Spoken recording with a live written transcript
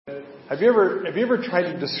Have you ever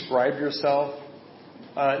tried to describe yourself?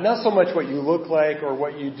 Not so much what you look like or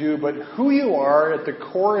what you do, but who you are at the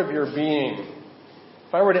core of your being.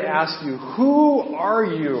 If I were to ask you, who are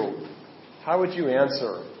you? How would you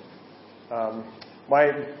answer?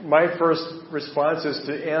 My first response is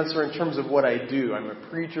to answer in terms of what I do. I'm a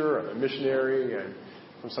preacher, I'm a missionary, I'm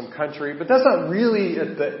from some country, but that's not really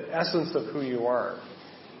at the essence of who you are.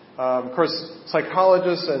 Of course,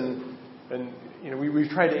 psychologists and we've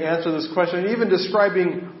tried to answer this question, and even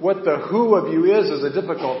describing what the who of you is a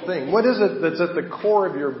difficult thing. What is it that's at the core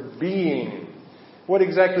of your being? What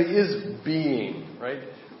exactly is being, right?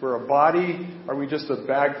 We're a body. Are we just a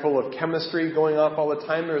bag full of chemistry going off all the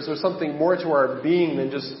time? Or is there something more to our being than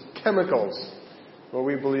just chemicals? Well,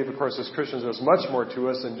 we believe, of course, as Christians, there's much more to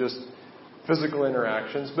us than just physical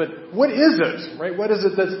interactions. But what is it, right? What is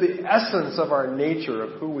it that's the essence of our nature,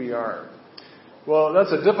 of who we are? Well,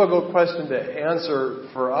 that's a difficult question to answer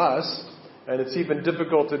for us, and it's even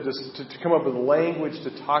difficult to come up with language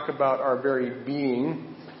to talk about our very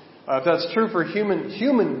being. If that's true for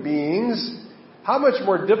human beings, how much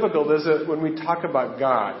more difficult is it when we talk about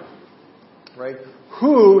God, right?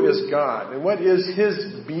 Who is God, and what is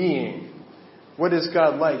His being? What is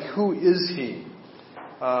God like? Who is He?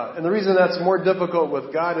 And the reason that's more difficult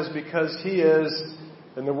with God is because He is,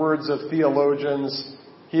 in the words of theologians,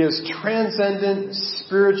 He is transcendent,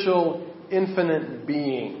 spiritual, infinite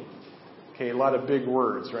being. Okay, a lot of big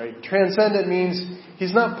words, right? Transcendent means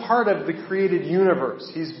He's not part of the created universe.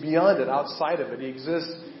 He's beyond it, outside of it. He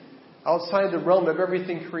exists outside the realm of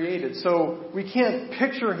everything created. So we can't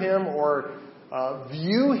picture Him or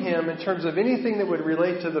view Him in terms of anything that would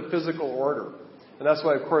relate to the physical order. And that's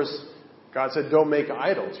why, of course, God said, don't make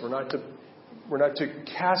idols. We're not to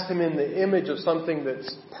cast Him in the image of something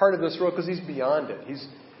that's part of this world, because He's beyond it.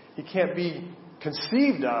 He can't be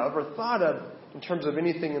conceived of or thought of in terms of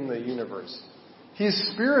anything in the universe. He's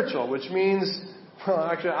spiritual, which means, well,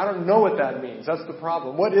 actually, I don't know what that means. That's the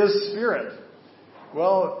problem. What is spirit?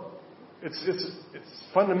 Well, it's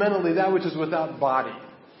fundamentally that which is without body,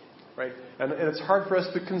 right? And it's hard for us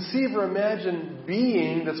to conceive or imagine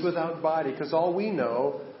being that's without body, because all we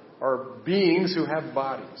know are beings who have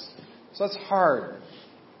bodies. So that's hard.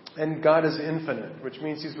 And God is infinite, which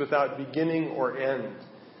means He's without beginning or end.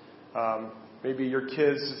 Maybe your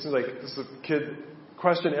kids, it seems like this is a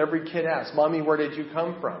question every kid asks. Mommy, where did you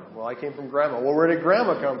come from? Well, I came from Grandma. Well, where did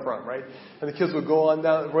Grandma come from, right? And the kids would go on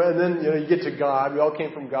down, and then you get to God. We all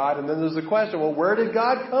came from God. And then there's the question, well, where did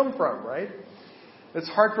God come from, right? It's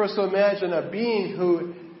hard for us to imagine a being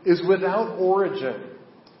who is without origin,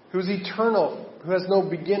 who's eternal, who has no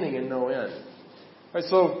beginning and no end. Right,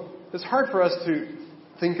 so it's hard for us to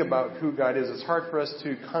think about who God is. It's hard for us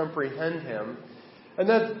to comprehend Him. And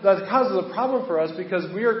that causes a problem for us, because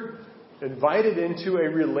we are invited into a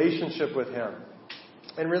relationship with Him.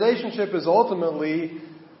 And relationship is ultimately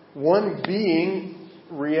one being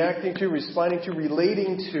reacting to, responding to,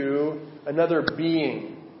 relating to another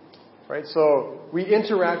being. Right? So we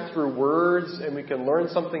interact through words, and we can learn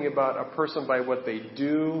something about a person by what they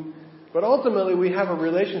do. But ultimately, we have a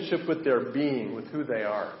relationship with their being, with who they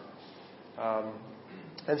are.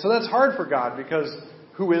 And so that's hard for God, because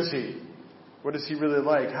who is He? What is He really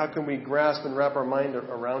like? How can we grasp and wrap our mind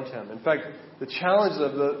around Him? In fact, the challenge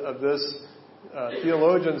of this,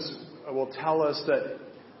 theologians will tell us that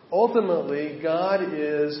ultimately God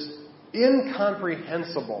is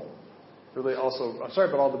incomprehensible. Really, also, I'm sorry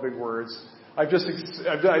about all the big words. I just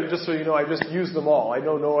so you know, I just used them all. I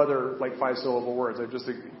know no other 5-syllable words. I've just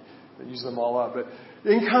used them all up. But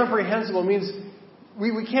incomprehensible means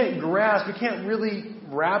we can't grasp, we can't really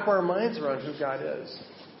wrap our minds around who God is.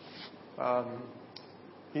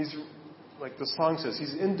 He's, like the song says,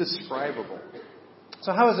 He's indescribable.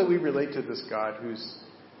 So how is it we relate to this God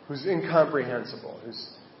who's incomprehensible,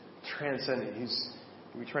 who's transcendent?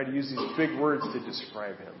 We try to use these big words to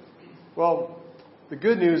describe Him. Well, the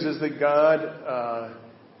good news is that God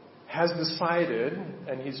has decided,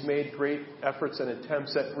 and He's made great efforts and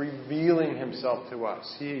attempts at revealing Himself to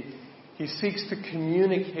us. He seeks to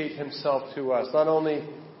communicate Himself to us, not only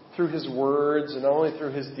through His words and not only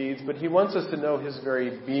through His deeds, but He wants us to know His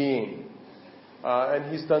very being.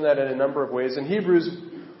 And He's done that in a number of ways. And Hebrews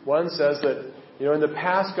 1 says that, in the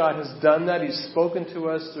past God has done that. He's spoken to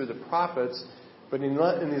us through the prophets. But in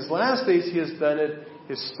these last days He has done it.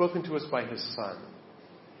 He's spoken to us by His Son.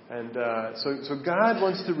 And so God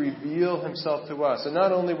wants to reveal Himself to us. And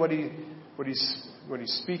not only what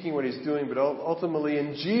He's speaking, what He's doing, but ultimately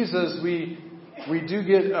in Jesus we do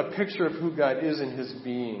get a picture of who God is in His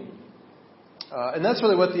being. And that's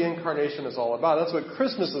really what the incarnation is all about. That's what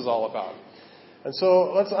Christmas is all about. And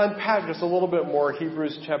so let's unpack just a little bit more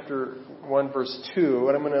Hebrews chapter 1, verse 2.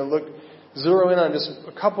 And I'm going to zero in on just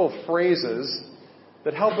a couple of phrases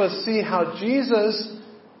that help us see how Jesus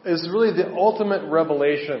is really the ultimate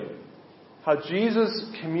revelation. How Jesus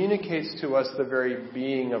communicates to us the very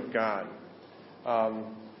being of God.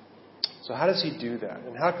 So how does he do that?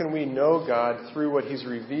 And how can we know God through what he's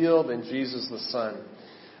revealed in Jesus the Son?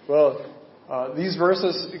 Well, these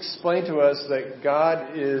verses explain to us that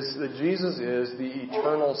Jesus is the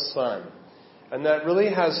eternal Son. And that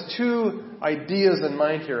really has two ideas in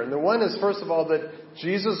mind here. And the one is, first of all, that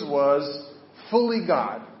Jesus was fully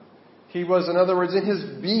God. He was, in other words, in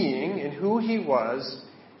his being, in who he was,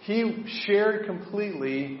 he shared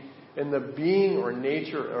completely in the being or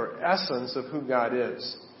nature or essence of who God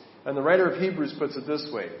is. And the writer of Hebrews puts it this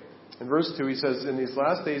way. In verse 2, he says, in these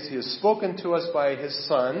last days he has spoken to us by his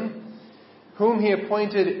Son, whom he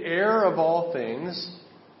appointed heir of all things,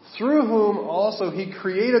 through whom also he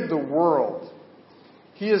created the world.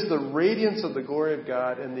 He is the radiance of the glory of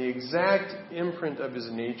God and the exact imprint of his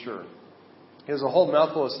nature. He has a whole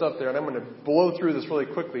mouthful of stuff there, and I'm going to blow through this really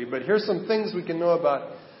quickly. But here's some things we can know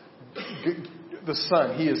about the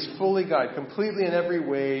Son. He is fully God, completely in every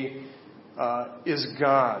way is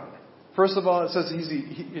God. First of all, it says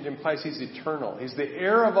it implies he's eternal. He's the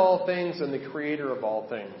heir of all things and the creator of all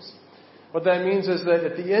things. What that means is that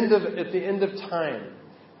at the end of time,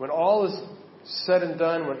 when all is said and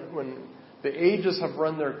done, when the ages have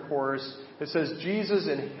run their course, it says Jesus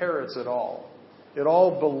inherits it all. It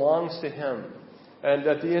all belongs to him. And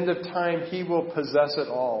at the end of time, he will possess it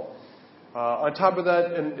all. On top of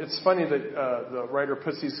that, and it's funny that the writer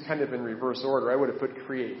puts these kind of in reverse order. I would have put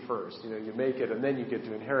create first. You make it and then you get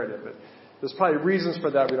to inherit it. But there's probably reasons for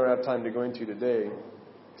that we don't have time to go into today.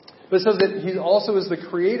 But it says that he also is the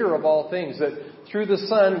creator of all things. That through the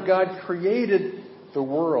Son, God created the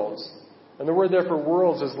worlds. And the word there for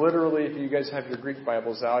worlds is literally, if you guys have your Greek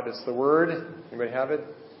Bibles out, it's the word, anybody have it?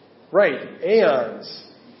 Right, aeons.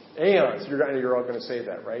 Aeons. You're all going to say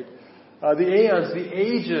that, right? The aeons, the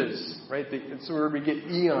ages, right? It's where we get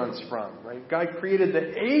eons from, right? God created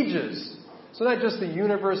the ages. So not just the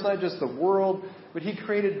universe, not just the world, but he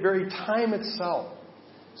created very time itself.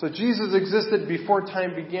 So Jesus existed before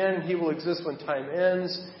time began, and he will exist when time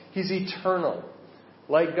ends. He's eternal.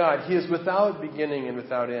 Like God, he is without beginning and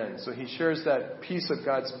without end. So he shares that piece of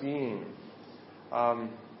God's being.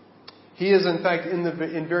 He is, in fact,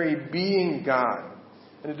 in very being God.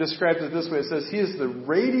 And it describes it this way. It says, he is the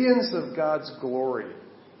radiance of God's glory.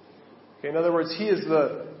 Okay, in other words, he is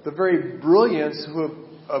the very brilliance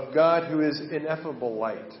of God who is ineffable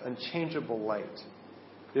light, unchangeable light.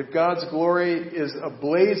 If God's glory is a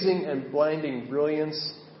blazing and blinding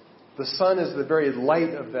brilliance, the Son is the very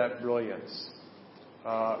light of that brilliance.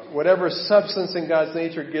 Whatever substance in God's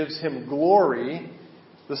nature gives him glory,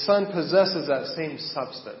 the Son possesses that same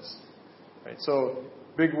substance. Right? So,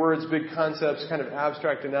 big words, big concepts, kind of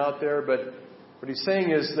abstract and out there, but what he's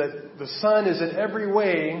saying is that the Son is in every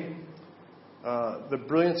way the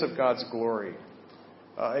brilliance of God's glory.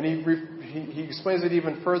 And he explains it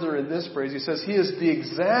even further in this phrase. He says, he is the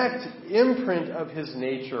exact imprint of his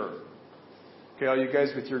nature. Okay, all you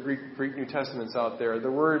guys with your Greek New Testaments out there,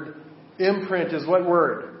 the word imprint is what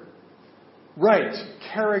word? Right,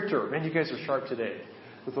 character. Man, you guys are sharp today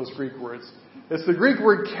with those Greek words. It's the Greek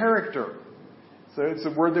word character. So it's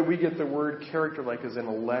a word that we get the word character like as in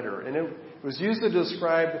a letter. And it was used to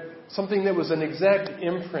describe something that was an exact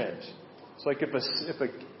imprint. It's like if a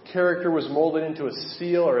character was molded into a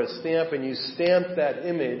seal or a stamp and you stamped that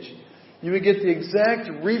image, you would get the exact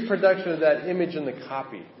reproduction of that image in the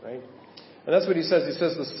copy, right? And that's what he says. He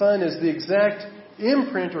says the Son is the exact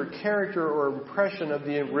imprint or character or impression of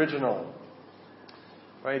the original.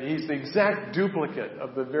 Right? He's the exact duplicate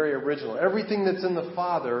of the very original. Everything that's in the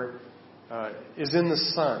Father is in the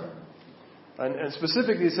Son. And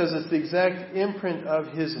specifically, he says it's the exact imprint of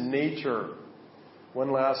his nature.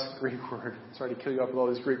 One last Greek word. Sorry to kill you off with all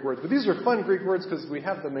these Greek words. But these are fun Greek words because we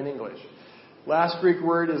have them in English. Last Greek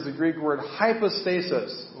word is the Greek word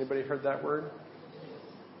hypostasis. Anybody heard that word?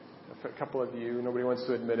 A couple of you. Nobody wants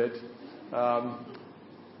to admit it.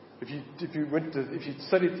 If you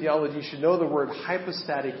studied theology, you should know the word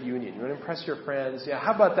hypostatic union. You want to impress your friends? Yeah,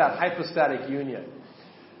 how about that hypostatic union?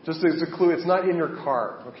 Just as a clue, it's not in your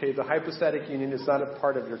car. Okay, the hypostatic union is not a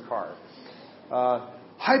part of your car.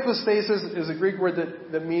 Hypostasis is a Greek word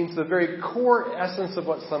that means the very core essence of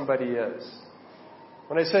what somebody is.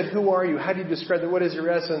 When I said, who are you? How do you describe it? What is your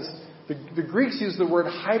essence? The Greeks use the word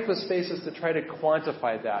hypostasis to try to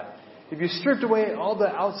quantify that. If you stripped away all the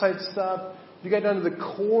outside stuff, you got down to the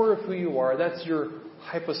core of who you are. That's your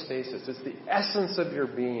hypostasis. It's the essence of your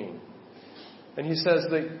being. And he says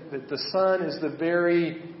that the Son is the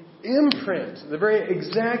very imprint, the very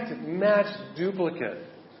exact matched duplicate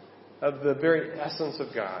of the very essence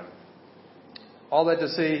of God. All that to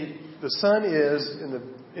say, the Son is,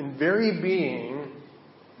 in very being,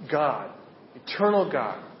 God, eternal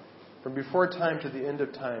God, from before time to the end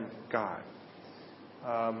of time, God.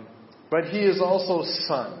 But he is also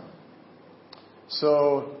Son.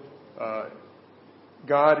 So,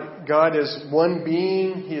 God is one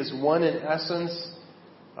being. He is one in essence.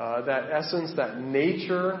 That essence, that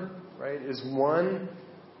nature, right, is one.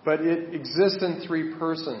 But it exists in three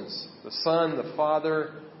persons. The Son, the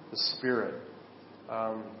Father, the Spirit.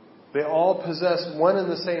 They all possess one and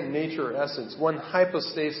the same nature or essence, one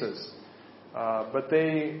hypostasis. But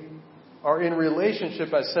they are in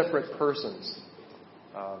relationship as separate persons.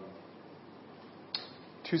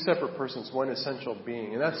 Two separate persons, one essential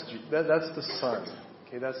being. And that's the Son.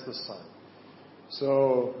 Okay, that's the Son.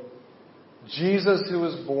 So, Jesus who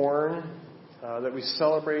was born, that we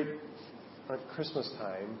celebrate at Christmas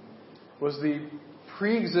time, was the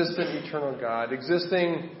pre-existent eternal God,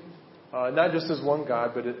 existing not just as one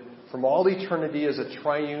God, but from all eternity as a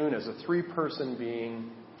triune, as a three-person being,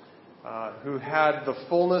 who had the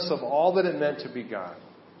fullness of all that it meant to be God.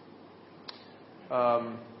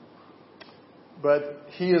 But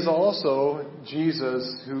he is also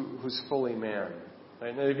Jesus who's fully man.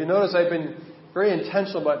 Right? And if you notice, I've been very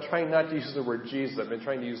intentional about trying not to use the word Jesus. I've been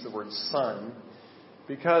trying to use the word Son.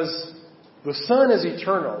 Because the Son is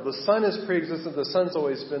eternal. The Son is pre-existent. The Son's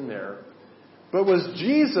always been there. But was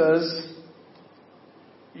Jesus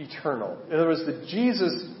eternal? In other words,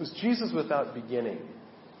 was Jesus without beginning?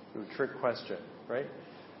 A trick question, right?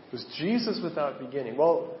 Was Jesus without beginning?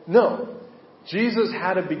 Well, no. Jesus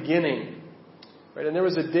had a beginning. Right? And there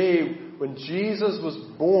was a day when Jesus was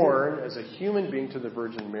born as a human being to the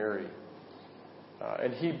Virgin Mary.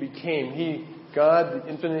 And God, the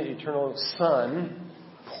infinite eternal Son,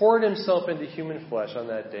 poured himself into human flesh on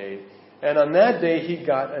that day. And on that day, he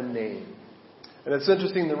got a name. And it's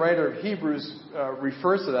interesting, the writer of Hebrews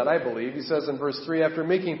refers to that, I believe. He says in verse 3, after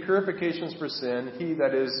making purifications for sin, he,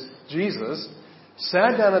 that is Jesus,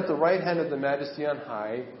 sat down at the right hand of the Majesty on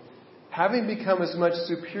high, having become as much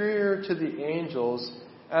superior to the angels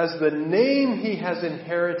as the name he has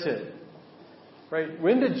inherited. Right?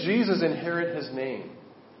 When did Jesus inherit his name?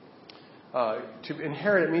 To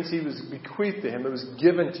inherit, it means he was bequeathed to him. It was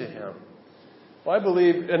given to him. Well, I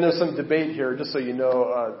believe, and there's some debate here, just so you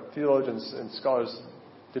know, theologians and scholars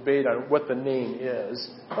debate on what the name is.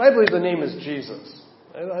 But I believe the name is Jesus.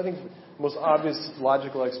 I think the most obvious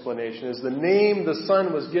logical explanation is the name the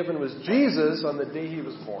Son was given was Jesus on the day he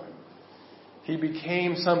was born. He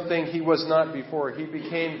became something he was not before. He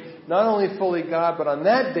became not only fully God, but on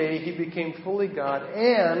that day he became fully God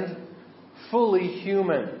and fully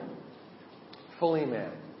human. Fully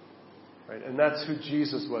man. Right? And that's who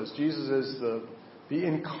Jesus was. Jesus is the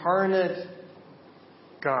incarnate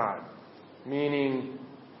God, meaning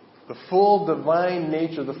the full divine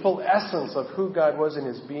nature, the full essence of who God was in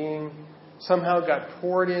his being, somehow got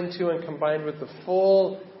poured into and combined with the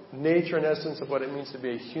full nature and essence of what it means to be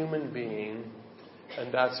a human being,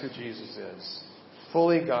 and that's who Jesus is.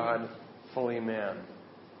 Fully God, fully man.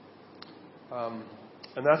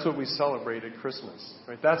 And that's what we celebrate at Christmas.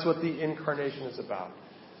 Right? That's what the incarnation is about.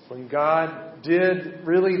 When God did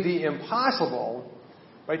really the impossible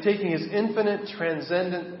by taking his infinite,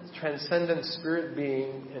 transcendent spirit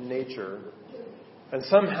being and nature and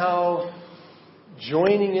somehow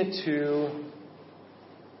joining it to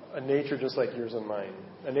a nature just like yours and mine.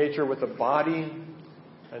 A nature with a body,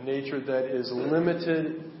 a nature that is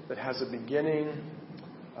limited, that has a beginning,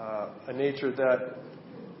 a nature that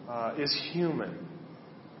is human.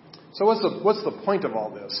 So what's the point of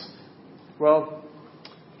all this? Well,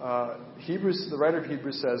 the writer of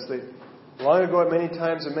Hebrews says that long ago, at many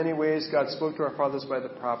times, in many ways, God spoke to our fathers by the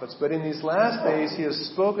prophets, but in these last days, he has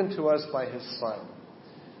spoken to us by his Son.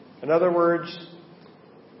 In other words,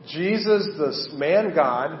 Jesus, this man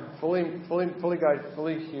God, fully God,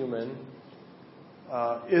 fully human,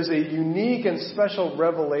 is a unique and special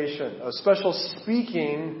revelation, a special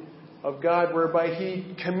speaking of God whereby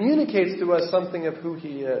he communicates to us something of who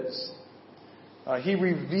he is. He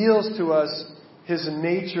reveals to us his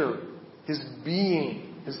nature, his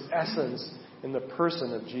being, his essence in the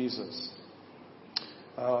person of Jesus.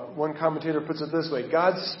 One commentator puts it this way: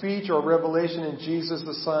 God's speech or revelation in Jesus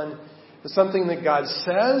the Son is something that God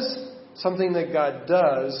says, something that God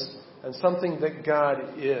does, and something that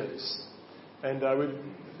God is. And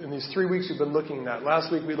in these 3 weeks we've been looking at that.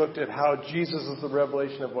 Last week we looked at how Jesus is the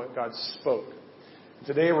revelation of what God spoke.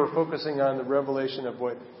 Today we're focusing on the revelation of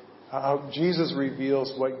what how Jesus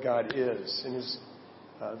reveals what God is and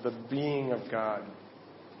the being of God.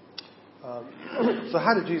 So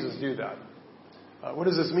how did Jesus do that? What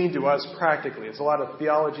does this mean to us practically? It's a lot of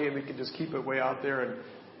theology, and we could just keep it way out there and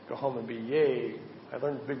go home and be, yay, I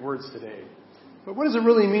learned big words today. But what does it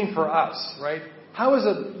really mean for us, right? How is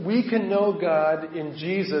it we can know God in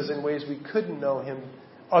Jesus in ways we couldn't know Him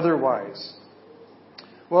otherwise?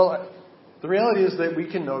 Well, the reality is that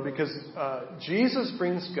we can know because Jesus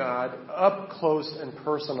brings God up close and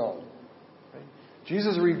personal. Right?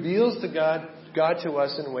 Jesus reveals to God to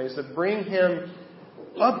us in ways that bring Him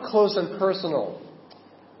up close and personal.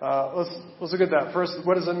 Let's look at that. First,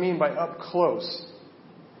 what does it mean by up close?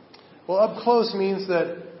 Well, up close means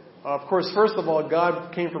that, of course, first of all,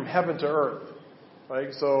 God came from heaven to earth.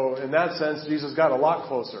 Right? So in that sense, Jesus got a lot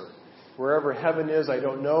closer. Wherever heaven is, I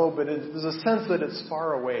don't know, but there's a sense that it's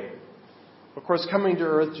far away. Of course, coming to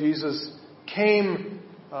earth, Jesus came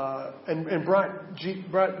and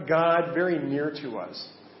brought God very near to us.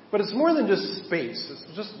 But it's more than just space.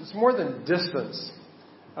 It's more than distance.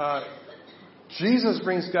 Jesus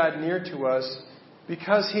brings God near to us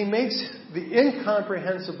because He makes the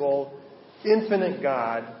incomprehensible, infinite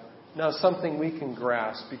God now something we can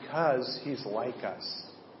grasp because He's like us.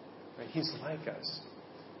 Right? He's like us.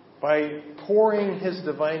 By pouring His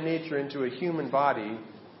divine nature into a human body,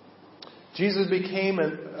 Jesus became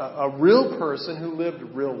a real person who lived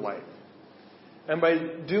real life. And by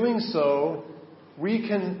doing so, we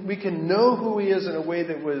can know who He is in a way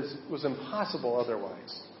that was impossible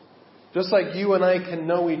otherwise. Just like you and I can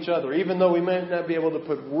know each other, even though we might not be able to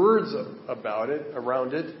put words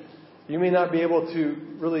around it, you may not be able to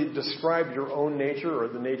really describe your own nature or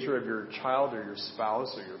the nature of your child or your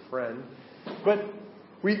spouse or your friend. But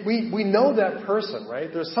we know that person, right?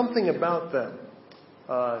 There's something about them.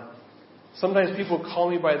 Sometimes people call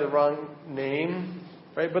me by the wrong name,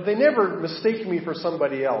 right? But they never mistake me for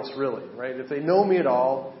somebody else, really, right? If they know me at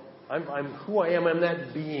all, I'm who I am. I'm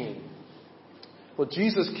that being. Well,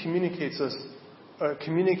 Jesus communicates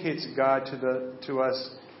God to us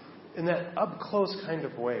in that up close kind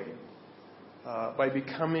of way by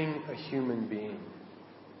becoming a human being.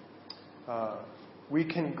 We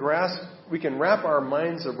can wrap our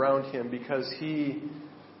minds around Him because He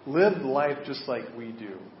lived life just like we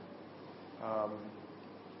do.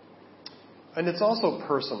 And it's also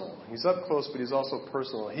personal. He's up close, but He's also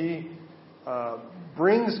personal. He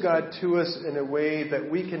brings God to us in a way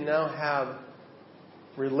that we can now have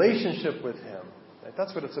relationship with Him. Right?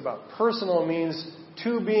 That's what it's about. Personal means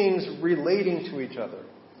two beings relating to each other.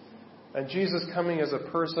 And Jesus coming as a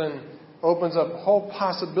person opens up whole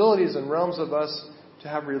possibilities and realms of us to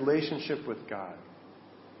have relationship with God.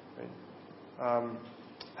 Right?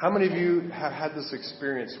 How many of you have had this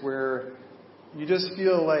experience where you just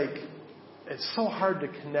feel like it's so hard to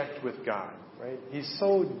connect with God, right? He's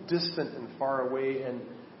so distant and far away and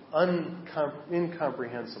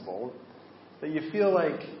incomprehensible that you feel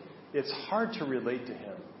like it's hard to relate to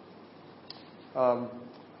Him.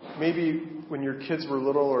 Maybe when your kids were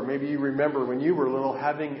little, or maybe you remember when you were little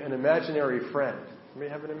having an imaginary friend. You may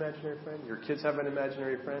have an imaginary friend. Your kids have an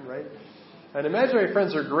imaginary friend, right? And imaginary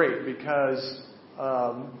friends are great because,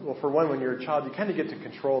 well, for one, when you're a child, you kind of get to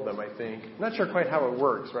control them, I think. I'm not sure quite how it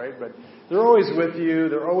works, right? But they're always with you.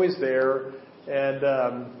 They're always there.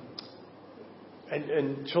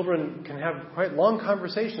 And children can have quite long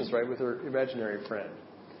conversations, right, with their imaginary friend.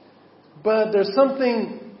 But there's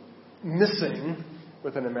something missing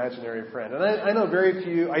with an imaginary friend. And I know very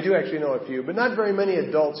few, I do actually know a few, but not very many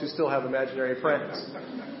adults who still have imaginary friends.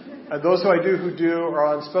 And those who do are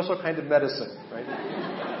on special kind of medicine,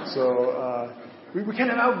 right? So we kind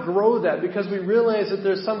of outgrow that because we realize that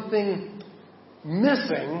there's something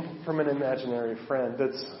missing from an imaginary friend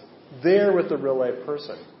that's there with the real life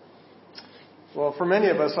person. Well, for many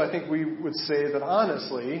of us, I think we would say that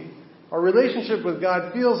honestly, our relationship with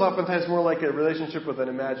God feels oftentimes more like a relationship with an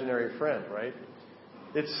imaginary friend, right?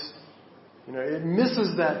 It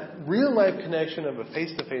misses that real life connection of a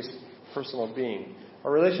face-to-face personal being.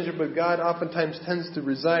 Our relationship with God oftentimes tends to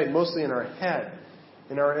reside mostly in our head,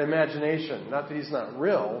 in our imagination. Not that He's not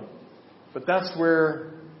real, but that's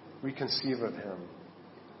where we conceive of Him.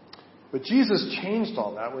 But Jesus changed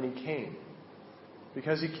all that when He came.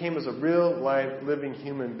 Because He came as a real life living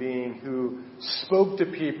human being who spoke to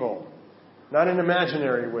people, not in an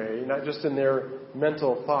imaginary way, not just in their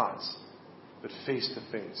mental thoughts, but face to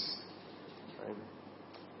face. Right?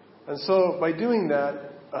 And so by doing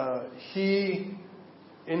that, He,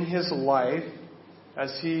 in His life,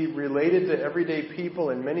 as He related to everyday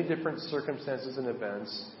people in many different circumstances and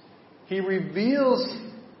events, He reveals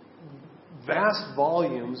vast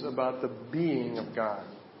volumes about the being of God.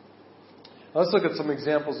 Let's look at some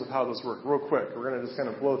examples of how this worked real quick. We're going to just kind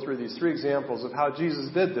of blow through these 3 examples of how Jesus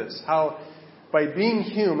did this. How, by being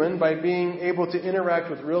human, by being able to interact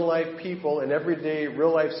with real-life people in everyday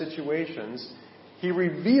real-life situations, he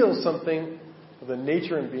reveals something of the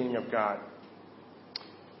nature and being of God.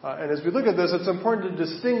 And as we look at this, it's important to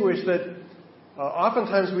distinguish that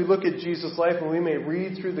oftentimes we look at Jesus' life and we may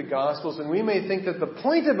read through the Gospels and we may think that the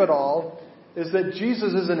point of it all is that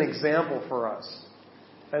Jesus is an example for us.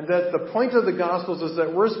 And that the point of the Gospels is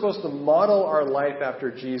that we're supposed to model our life after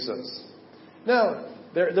Jesus. Now,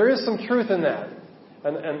 there is some truth in that.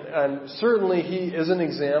 And certainly he is an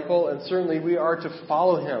example, and certainly we are to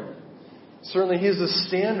follow him. Certainly he is the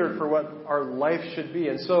standard for what our life should be.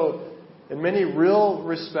 And so, in many real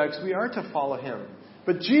respects, we are to follow him.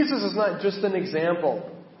 But Jesus is not just an example.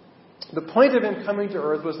 The point of him coming to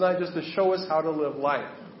earth was not just to show us how to live life.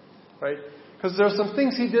 Right? Because there are some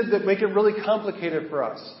things he did that make it really complicated for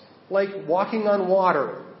us. Like walking on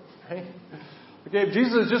water. Right? Okay, if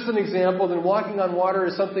Jesus is just an example, then walking on water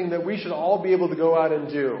is something that we should all be able to go out and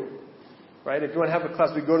do. Right? If you want to have a class,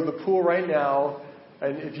 we go to the pool right now.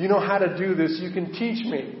 And if you know how to do this, you can teach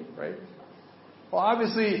me. Right? Well,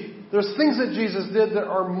 obviously, there's things that Jesus did that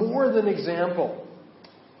are more than example.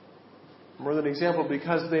 More than example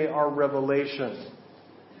because they are revelation.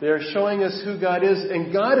 They are showing us who God is,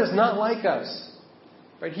 and God is not like us.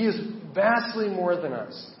 Right? He is vastly more than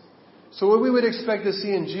us. So what we would expect to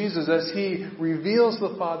see in Jesus as he reveals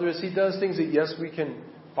the Father is he does things that, yes, we can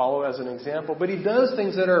follow as an example, but he does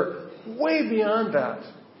things that are way beyond that,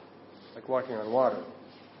 like walking on water.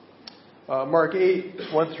 Mark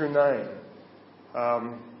 8, 1 through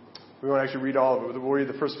 9. We won't actually read all of it, but we'll read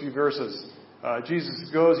the first few verses. Jesus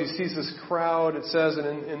goes, he sees this crowd. It says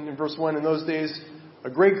in verse 1, in those days, a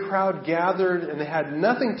great crowd gathered, and they had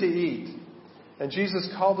nothing to eat. And Jesus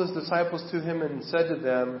called his disciples to him and said to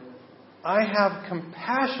them, I have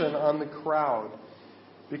compassion on the crowd,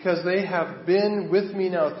 because they have been with me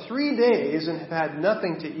now 3 days and have had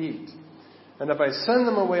nothing to eat. And if I send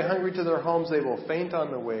them away hungry to their homes, they will faint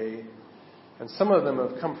on the way. And some of them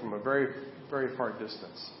have come from a very, very far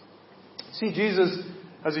distance. See, Jesus,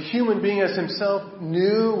 as a human being, as himself,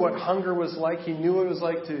 knew what hunger was like. He knew what it was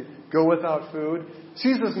like to go without food.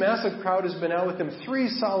 Sees this massive crowd has been out with him 3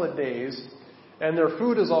 solid days, and their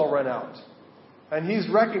food is all run out. And he's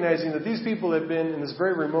recognizing that these people have been in this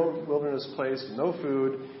very remote wilderness place with no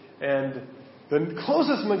food, and the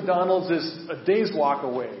closest McDonald's is a day's walk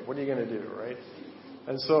away. What are you going to do, right?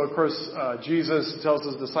 And so, of course, Jesus tells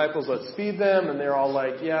his disciples, let's feed them, and they're all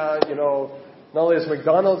like, yeah, not only is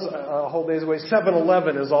McDonald's a whole day's away,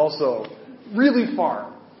 7-Eleven is also really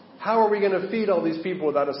far. How are we going to feed all these people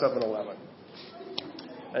without a 7-Eleven?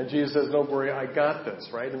 And Jesus says, don't worry, I got this,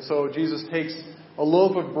 right? And so Jesus takes a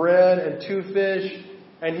loaf of bread and 2 fish,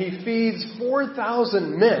 and he feeds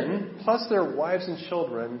 4,000 men, plus their wives and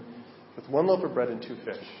children, with 1 loaf of bread and 2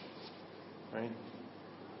 fish. Right?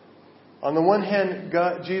 On the one hand,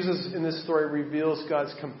 Jesus in this story reveals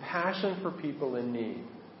God's compassion for people in need.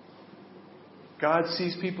 God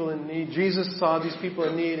sees people in need. Jesus saw these people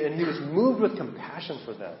in need, and he was moved with compassion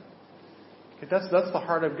for them. Okay, that's the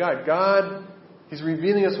heart of God. He's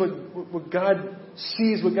revealing us what God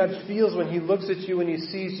sees, what God feels when he looks at you and he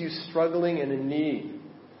sees you struggling and in need.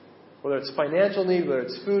 Whether it's financial need, whether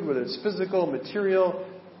it's food, whether it's physical, material.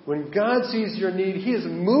 When God sees your need, he is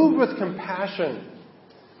moved with compassion.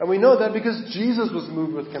 And we know that because Jesus was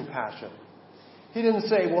moved with compassion. He didn't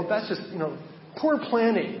say, well, that's just, poor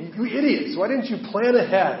planning. You idiots. Why didn't you plan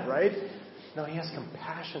ahead, right? No, he has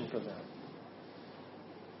compassion for them.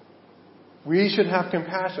 We should have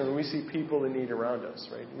compassion when we see people in need around us,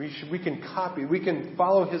 right? We can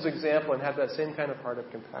follow his example and have that same kind of heart of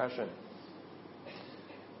compassion.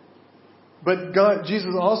 But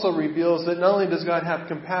Jesus also reveals that not only does God have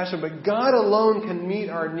compassion, but God alone can meet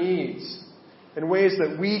our needs in ways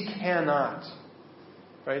that we cannot.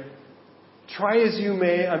 Right? Try as you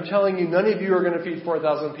may, I'm telling you, none of you are going to feed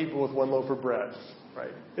 4,000 people with 1 loaf of bread. Right?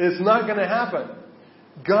 It's not going to happen.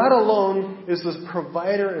 God alone is the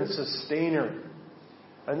provider and sustainer.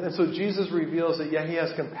 And so Jesus reveals that, he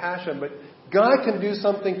has compassion, but God can do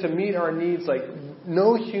something to meet our needs like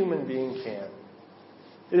no human being can.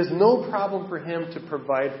 It is no problem for him to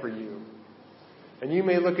provide for you. And you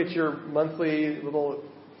may look at your monthly little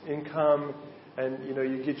income, and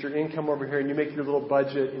you get your income over here, and you make your little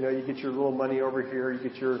budget. You get your little money over here. You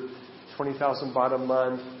get your 20,000 baht a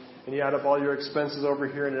month, and you add up all your expenses over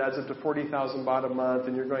here, and it adds up to 40,000 baht a month.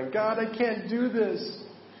 And you're going, God, I can't do this.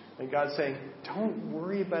 And God's saying, don't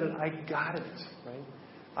worry about it. I got it. Right?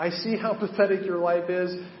 I see how pathetic your life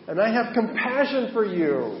is, and I have compassion for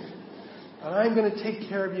you. And I'm going to take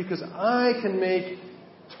care of you because I can make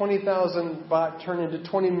 20,000 baht turn into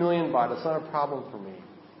 20 million baht. It's not a problem for me.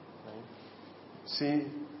 Right? See,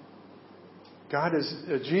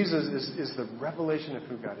 Jesus is the revelation of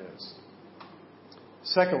who God is.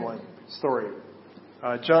 Second one, story.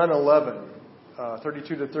 John 11,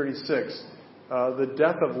 32 to 36. The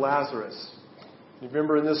death of Lazarus. You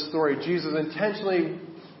remember in this story, Jesus intentionally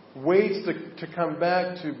waits to come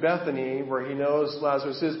back to Bethany, where he knows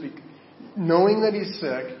Lazarus is, knowing that he's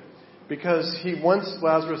sick, because he wants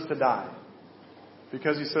Lazarus to die.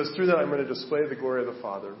 Because he says, through that I'm going to display the glory of the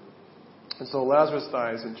Father. And so Lazarus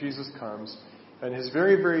dies, and Jesus comes. And his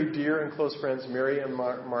very, very dear and close friends, Mary and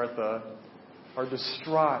Martha, are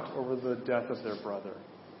distraught over the death of their brother.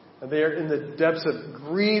 And they are in the depths of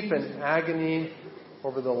grief and agony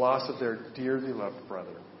over the loss of their dearly loved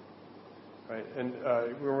brother. Right? And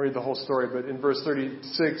we won't read the whole story, but in verse 32,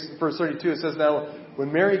 it says, Now,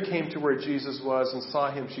 when Mary came to where Jesus was and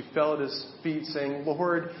saw him, she fell at his feet, saying,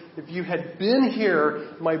 Lord, if you had been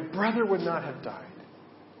here, my brother would not have died.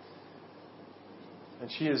 And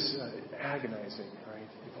she is agonizing, right?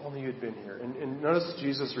 If only you had been here. And notice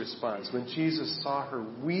Jesus' response. When Jesus saw her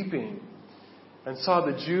weeping and saw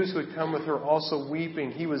the Jews who had come with her also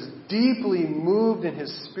weeping, he was deeply moved in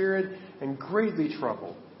his spirit and greatly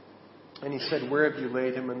troubled. And he said, Where have you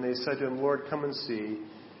laid him? And they said to him, Lord, come and see.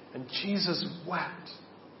 And Jesus wept.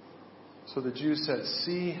 So the Jews said,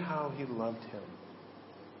 See how he loved him.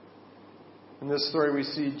 In this story we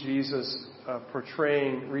see Jesus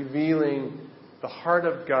revealing the heart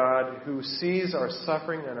of God, who sees our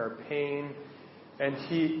suffering and our pain, and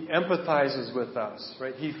he empathizes with us,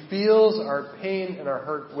 right? He feels our pain and our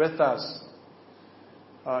hurt with us.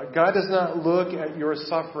 God does not look at your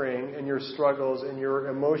suffering and your struggles and your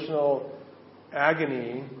emotional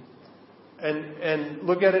agony and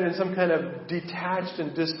look at it in some kind of detached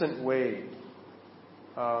and distant way.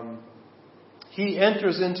 He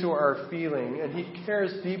enters into our feeling, and he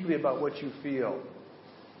cares deeply about what you feel.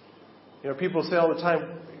 You know, people say all the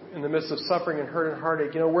time in the midst of suffering and hurt and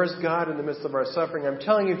heartache, where's God in the midst of our suffering? I'm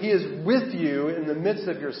telling you, he is with you in the midst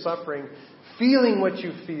of your suffering, feeling what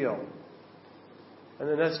you feel. And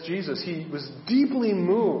then that's Jesus. He was deeply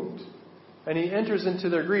moved, and he enters into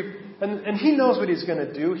their grief. And he knows what he's going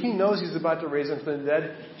to do. He knows he's about to raise him from the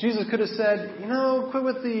dead. Jesus could have said, quit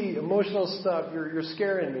with the emotional stuff. You're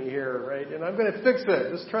scaring me here, right? And I'm going to fix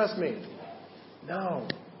it. Just trust me. No.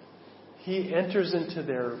 He enters into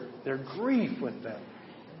their grief with them.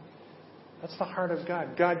 That's the heart of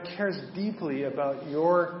God. God cares deeply about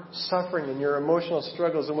your suffering and your emotional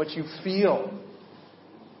struggles and what you feel.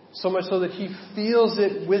 So much so that he feels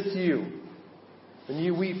it with you. When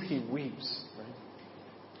you weep, he weeps.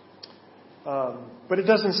 Right? But it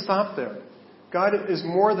doesn't stop there. God is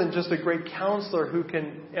more than just a great counselor who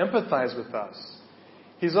can empathize with us.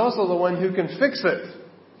 He's also the one who can fix it.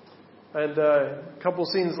 And a couple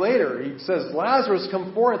scenes later, he says, Lazarus,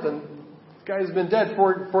 come forth. And the guy who's been dead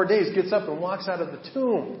 4 days gets up and walks out of the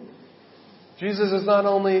tomb. Jesus is not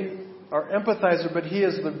only our empathizer, but he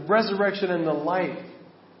is the resurrection and the life.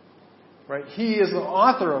 Right? He is the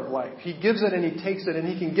author of life. He gives it and he takes it and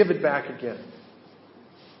he can give it back again.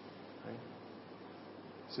 Right?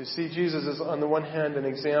 So you see, Jesus is on the one hand an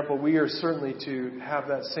example. We are certainly to have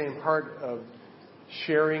that same heart of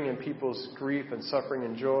sharing in people's grief and suffering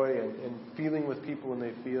and joy and feeling with people when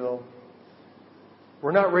they feel.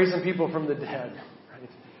 We're not raising people from the dead. Right?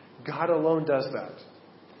 God alone does that.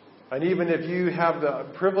 And even if you have the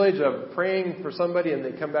privilege of praying for somebody and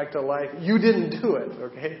they come back to life, you didn't do it,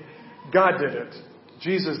 okay? God did it.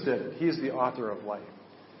 Jesus did it. He is the author of life.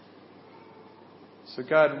 So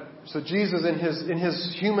Jesus in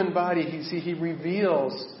his human body, he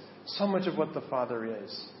reveals so much of what the Father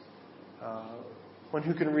is. One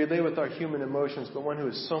who can relate with our human emotions, but one who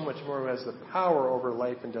is so much more, who has the power over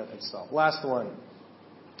life and death itself. Last one.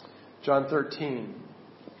 John 13.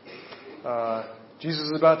 Jesus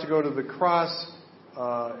is about to go to the cross,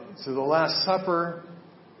 to the Last Supper,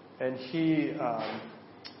 and he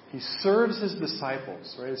serves his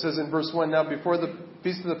disciples. Right? It says in verse 1, Now before the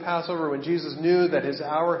feast of the Passover, when Jesus knew that his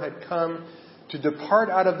hour had come to depart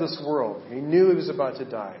out of this world, he knew he was about to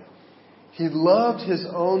die. He loved his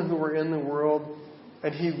own who were in the world,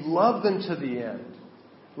 and he loved them to the end.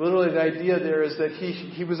 Literally, the idea there is that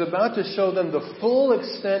he was about to show them the full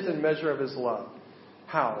extent and measure of his love.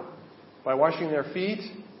 How? By washing their feet?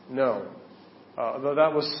 No. Though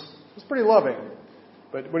that was pretty loving.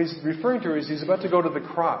 But what he's referring to is he's about to go to the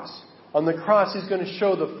cross. On the cross, he's going to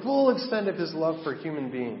show the full extent of his love for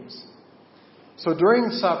human beings. So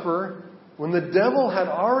during supper, when the devil had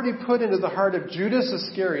already put into the heart of Judas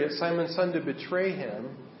Iscariot, Simon's son, to betray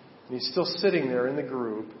him, and he's still sitting there in the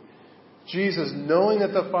group, Jesus, knowing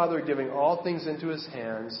that the Father had given all things into his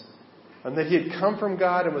hands, and that he had come from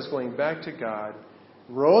God and was going back to God,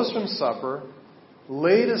 rose from supper,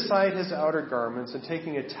 laid aside his outer garments, and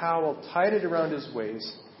taking a towel, tied it around his waist.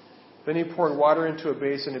 Then he poured water into a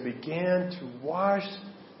basin and began to wash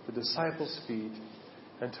the disciples' feet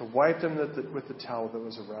and to wipe them with the towel that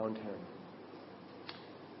was around him.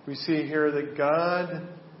 We see here that God,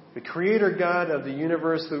 the Creator God of the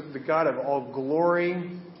universe, the God of all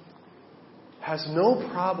glory, has no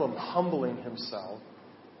problem humbling himself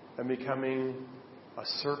and becoming a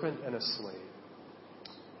servant and a slave.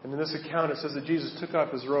 And in this account, it says that Jesus took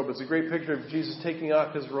off his robe. It's a great picture of Jesus taking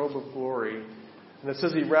off his robe of glory. And it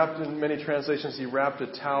says he wrapped, in many translations, he wrapped a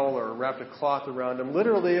towel or wrapped a cloth around him.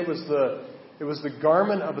 Literally, it was the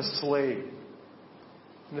garment of a slave.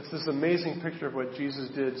 And it's this amazing picture of what Jesus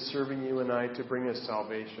did, serving you and I to bring us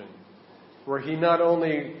salvation. Where he not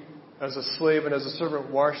only, as a slave and as a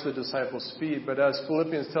servant, washed the disciples' feet, but as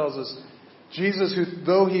Philippians tells us, Jesus, who,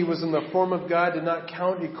 though he was in the form of God, did not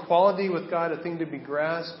count equality with God a thing to be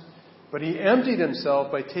grasped, but he emptied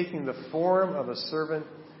himself by taking the form of a servant,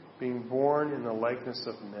 being born in the likeness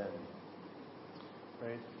of men.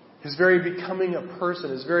 Right? His very becoming a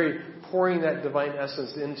person, his very pouring that divine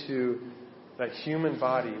essence into that human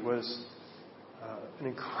body was an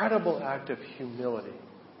incredible act of humility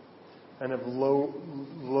and of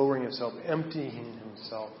lowering himself, emptying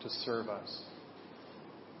himself to serve us.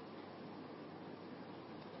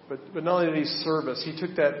 But not only did he serve us, he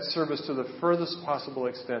took that service to the furthest possible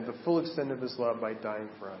extent, the full extent of his love by dying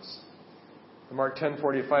for us. And Mark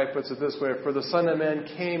 10:45 puts it this way, "For the Son of Man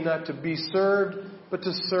came not to be served, but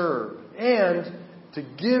to serve, and to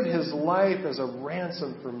give his life as a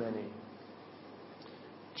ransom for many."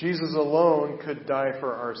 Jesus alone could die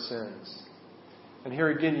for our sins. And here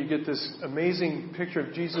again, you get this amazing picture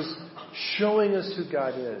of Jesus showing us who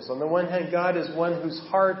God is. On the one hand, God is one whose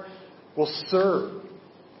heart will serve.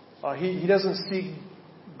 He doesn't seek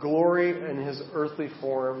glory in his earthly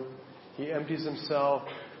form. He empties himself.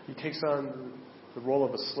 He takes on the role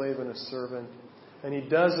of a slave and a servant. And he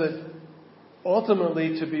does it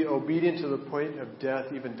ultimately to be obedient to the point of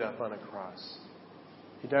death, even death on a cross.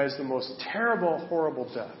 He dies the most terrible, horrible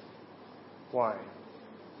death. Why?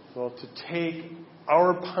 Well, to take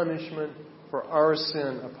our punishment for our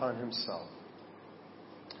sin upon himself.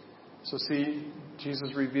 So see,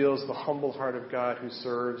 Jesus reveals the humble heart of God who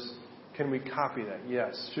serves. Can we copy that?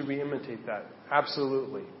 Yes. Should we imitate that?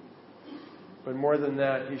 Absolutely. But more than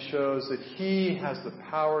that, he shows that he has the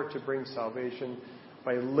power to bring salvation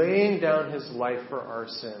by laying down his life for our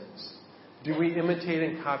sins. Do we imitate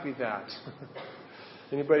and copy that?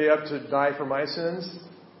 Anybody up to die for my sins?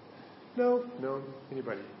 No?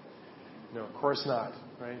 Anybody? No, of course not,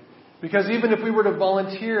 right? Because even if we were to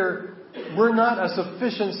volunteer, we're not a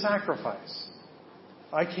sufficient sacrifice.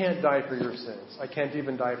 I can't die for your sins. I can't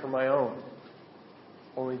even die for my own.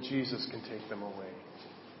 Only Jesus can take them away.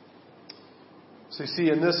 So you see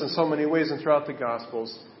in this, in so many ways, and throughout the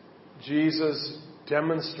Gospels, Jesus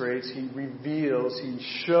demonstrates, he reveals, he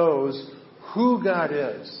shows who God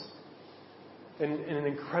is in an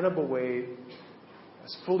incredible way.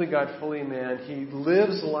 As fully God, fully man, he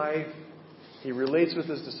lives life, he relates with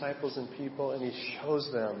his disciples and people, and he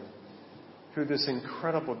shows them who this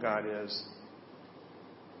incredible God is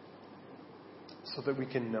so that we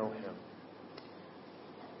can know him.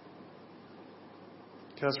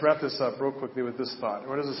 Okay, let's wrap this up real quickly with this thought.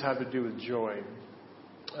 What does this have to do with joy?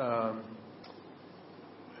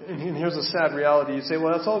 And here's a sad reality. You say,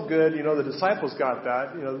 well, that's all good. The disciples got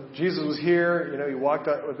that. Jesus was here. He walked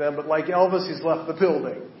out with them. But like Elvis, he's left the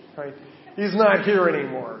building. Right? He's not here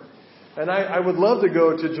anymore. And I would love to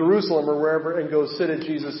go to Jerusalem or wherever and go sit at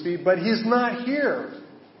Jesus' feet. But he's not here.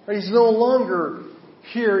 Right? He's no longer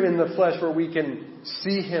here in the flesh where we can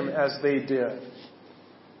see him as they did.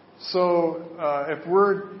 So if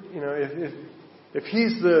we're, if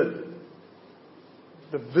he's the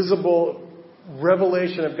visible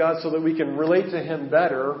revelation of God so that we can relate to him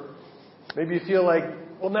better, maybe you feel like,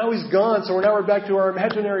 well, now he's gone, so now we're back to our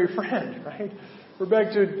imaginary friend, right? We're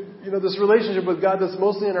back to, this relationship with God that's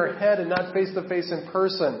mostly in our head and not face-to-face in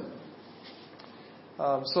person.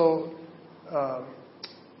 And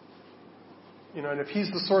if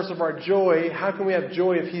he's the source of our joy, how can we have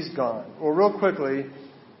joy if he's gone? Well, real quickly,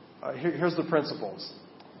 here's the principles.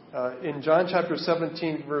 In John chapter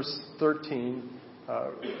 17, verse 13,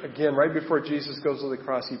 again, right before Jesus goes to the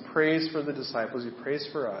cross, he prays for the disciples. He prays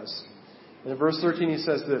for us. And in verse 13, he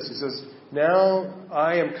says this. He says, now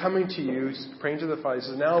I am coming to you. He's praying to the Father. He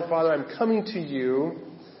says, now, Father, I'm coming to you.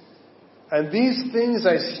 And these things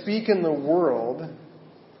I speak in the world,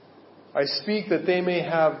 I speak that they may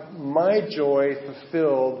have my joy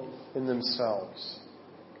fulfilled in themselves.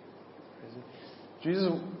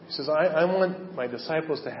 Jesus says, I want my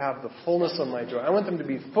disciples to have the fullness of my joy. I want them to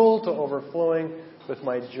be full to overflowing with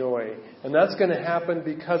my joy. And that's going to happen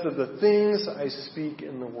because of the things I speak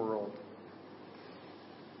in the world.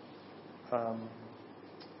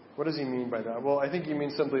 What does he mean by that? Well, I think he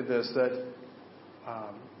means simply this, that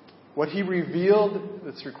what he revealed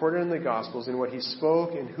that's recorded in the Gospels and what he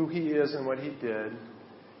spoke and who he is and what he did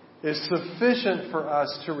is sufficient for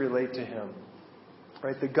us to relate to him.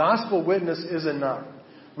 Right? The gospel witness is enough.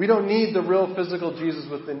 We don't need the real physical Jesus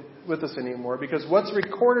with us anymore because what's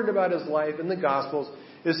recorded about his life in the Gospels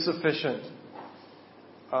is sufficient.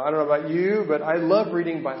 I don't know about you, but I love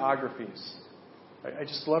reading biographies. I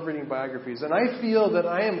just love reading biographies. And I feel that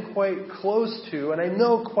I am quite close to, and I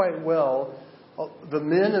know quite well, the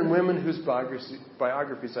men and women whose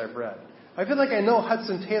biographies I've read. I feel like I know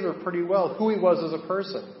Hudson Taylor pretty well, who he was as a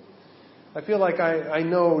person. I feel like I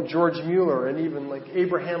know George Mueller and even like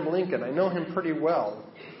Abraham Lincoln. I know him pretty well.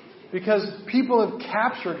 Because people have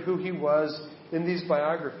captured who he was in these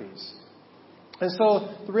biographies. And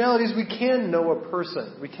so the reality is we can know a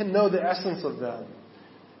person. We can know the essence of them.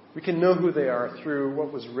 We can know who they are through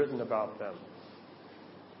what was written about them.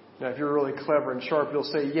 Now, if you're really clever and sharp, you'll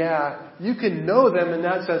say, yeah, you can know them in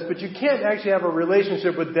that sense, but you can't actually have a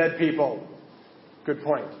relationship with dead people. Good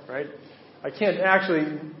point, right? I can't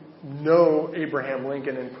actually know Abraham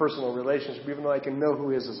Lincoln in personal relationship, even though I can know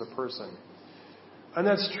who he is as a person. And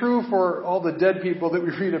that's true for all the dead people that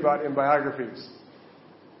we read about in biographies.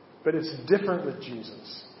 But it's different with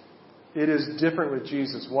Jesus. It is different with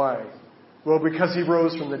Jesus. Why? Well, because he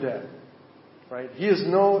rose from the dead. Right? He's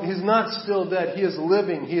not still dead. He is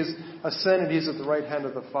living. He is ascended. He's at the right hand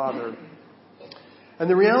of the Father. And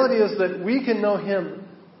the reality is that we can know him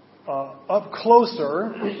up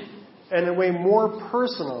closer and in a way more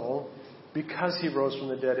personal because he rose from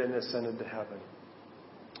the dead and ascended to heaven.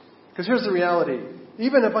 Because here's the reality.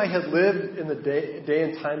 Even if I had lived in the day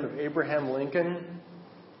and time of Abraham Lincoln,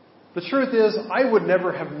 the truth is I would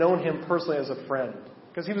never have known him personally as a friend.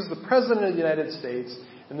 Because he was the President of the United States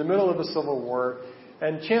in the middle of the Civil War.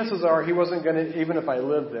 And chances are he wasn't going to, even if I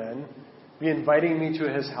lived then, be inviting me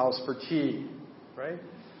to his house for tea. Right?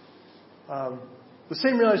 The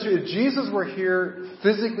same reality is if Jesus were here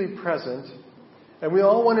physically present, and we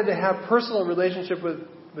all wanted to have personal relationship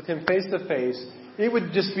with him face to face, it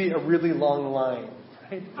would just be a really long line.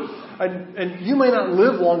 Right? And you might not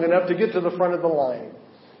live long enough to get to the front of the line.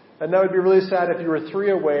 And that would be really sad if you were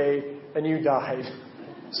 3 away and you died.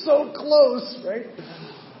 So close, right?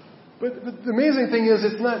 But the amazing thing is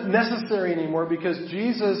it's not necessary anymore because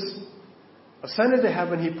Jesus ascended to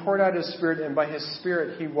heaven, he poured out his Spirit, and by his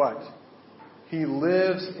Spirit, he what? He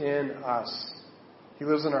lives in us. He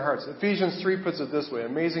lives in our hearts. Ephesians 3 puts it this way,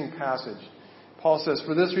 amazing passage. Paul says,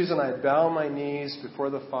 "For this reason I bow my knees before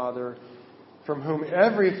the Father, from whom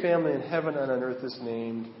every family in heaven and on earth is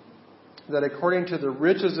named, that according to the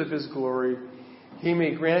riches of his glory, he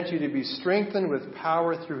may grant you to be strengthened with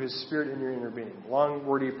power through his Spirit in your inner being." Long,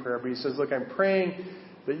 wordy prayer, but he says, look, I'm praying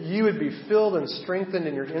that you would be filled and strengthened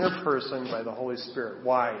in your inner person by the Holy Spirit.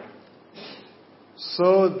 Why?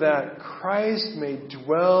 So that Christ may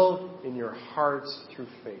dwell in your hearts through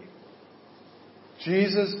faith.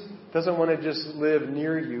 Jesus doesn't want to just live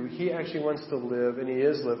near you. He actually wants to live, and he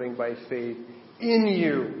is living by faith in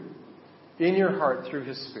you, in your heart through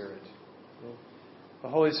his Spirit. The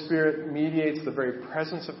Holy Spirit mediates the very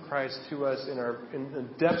presence of Christ to us in the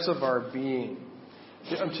depths of our being.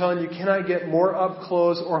 I'm telling you, you cannot get more up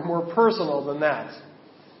close or more personal than that.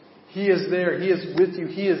 He is there. He is with you.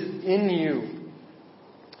 He is in you.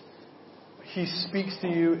 He speaks to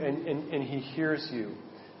you and he hears you.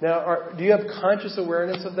 Now, do you have conscious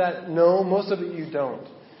awareness of that? No, most of it you don't.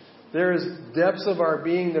 There is depths of our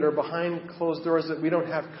being that are behind closed doors that we don't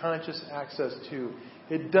have conscious access to.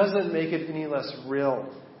 It doesn't make it any less real.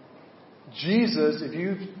 Jesus, if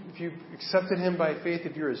you've accepted him by faith,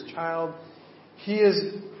 if you're his child, he is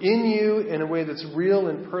in you in a way that's real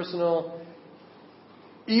and personal,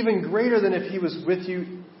 even greater than if he was with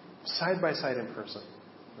you side by side in person.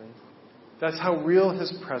 Right? That's how real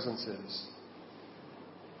his presence is.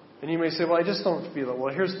 And you may say, well, I just don't feel it.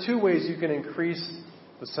 Well, here's 2 ways you can increase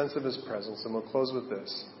the sense of his presence, and we'll close with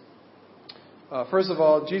this. First of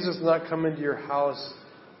all, Jesus does not come into your house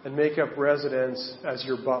and make up residence as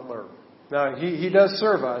your butler. Now, he does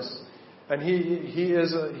serve us, and he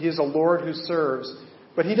is a Lord who serves,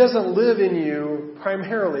 but he doesn't live in you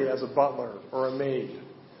primarily as a butler or a maid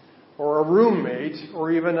or a roommate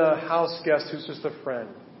or even a house guest who's just a friend.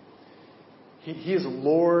 He is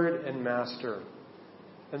Lord and Master.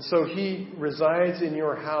 And so He resides in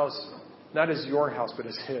your house, not as your house, but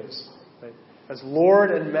as His. Right? As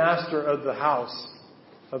Lord and Master of the house,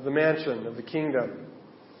 of the mansion, of the kingdom.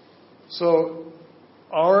 So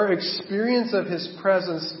our experience of His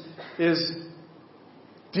presence is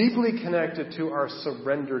deeply connected to our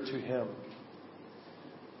surrender to Him.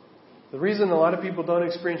 The reason a lot of people don't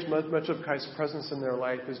experience much of Christ's presence in their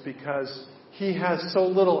life is because He has so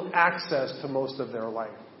little access to most of their life.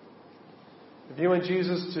 If you want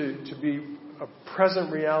Jesus to be a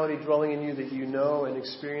present reality dwelling in you that you know and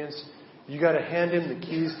experience, you got to hand Him the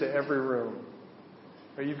keys to every room.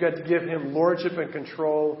 Or you've got to give Him lordship and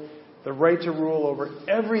control, the right to rule over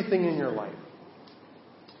everything in your life.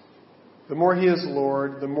 The more He is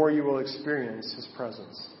Lord, the more you will experience His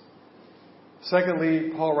presence.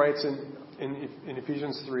 Secondly, Paul writes in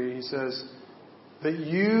Ephesians 3, he says, that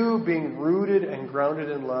you, being rooted and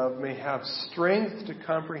grounded in love, may have strength to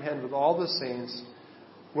comprehend with all the saints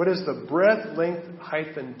what is the breadth, length,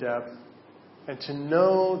 height, and depth, and to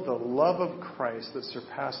know the love of Christ that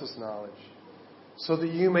surpasses knowledge, so that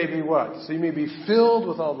you may be what? So you may be filled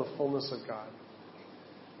with all the fullness of God.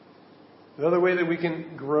 Another way that we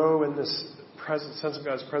can grow in this sense of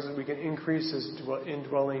God's presence, we can increase His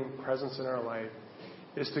indwelling presence in our life,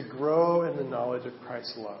 is to grow in the knowledge of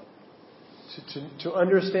Christ's love. To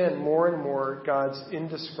understand more and more God's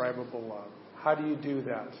indescribable love. How do you do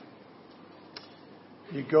that?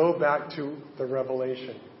 You go back to the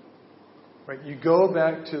revelation. Right? You go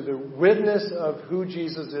back to the witness of who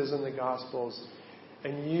Jesus is in the Gospels,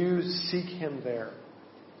 and you seek Him there.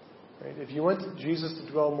 Right? If you want Jesus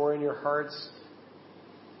to dwell more in your hearts,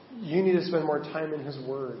 you need to spend more time in His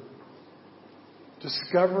Word.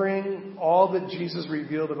 Discovering all that Jesus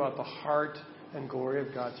revealed about the heart and glory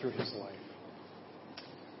of God through His life.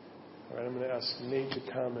 All right, I'm going to ask Nate to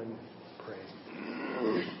come and pray.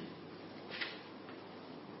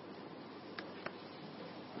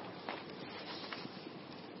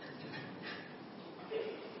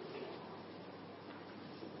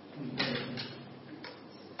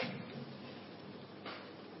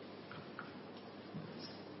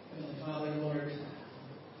 Father, Lord,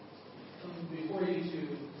 come before you to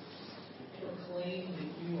proclaim that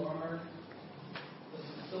you are the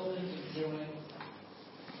fulfillment of joy,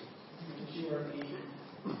 that you are the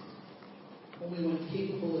only one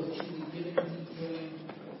capable of truly giving me joy,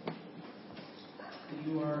 that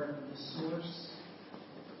you are the source,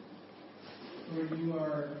 Lord, you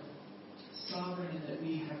are sovereign and that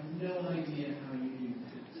we have no idea how you do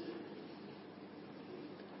that.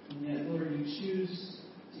 And yet, Lord, you choose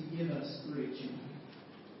to give us great joy.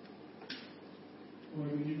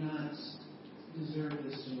 Lord, we do not deserve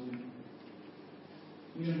this joy.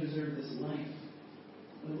 We don't deserve this life.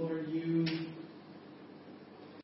 But Lord, you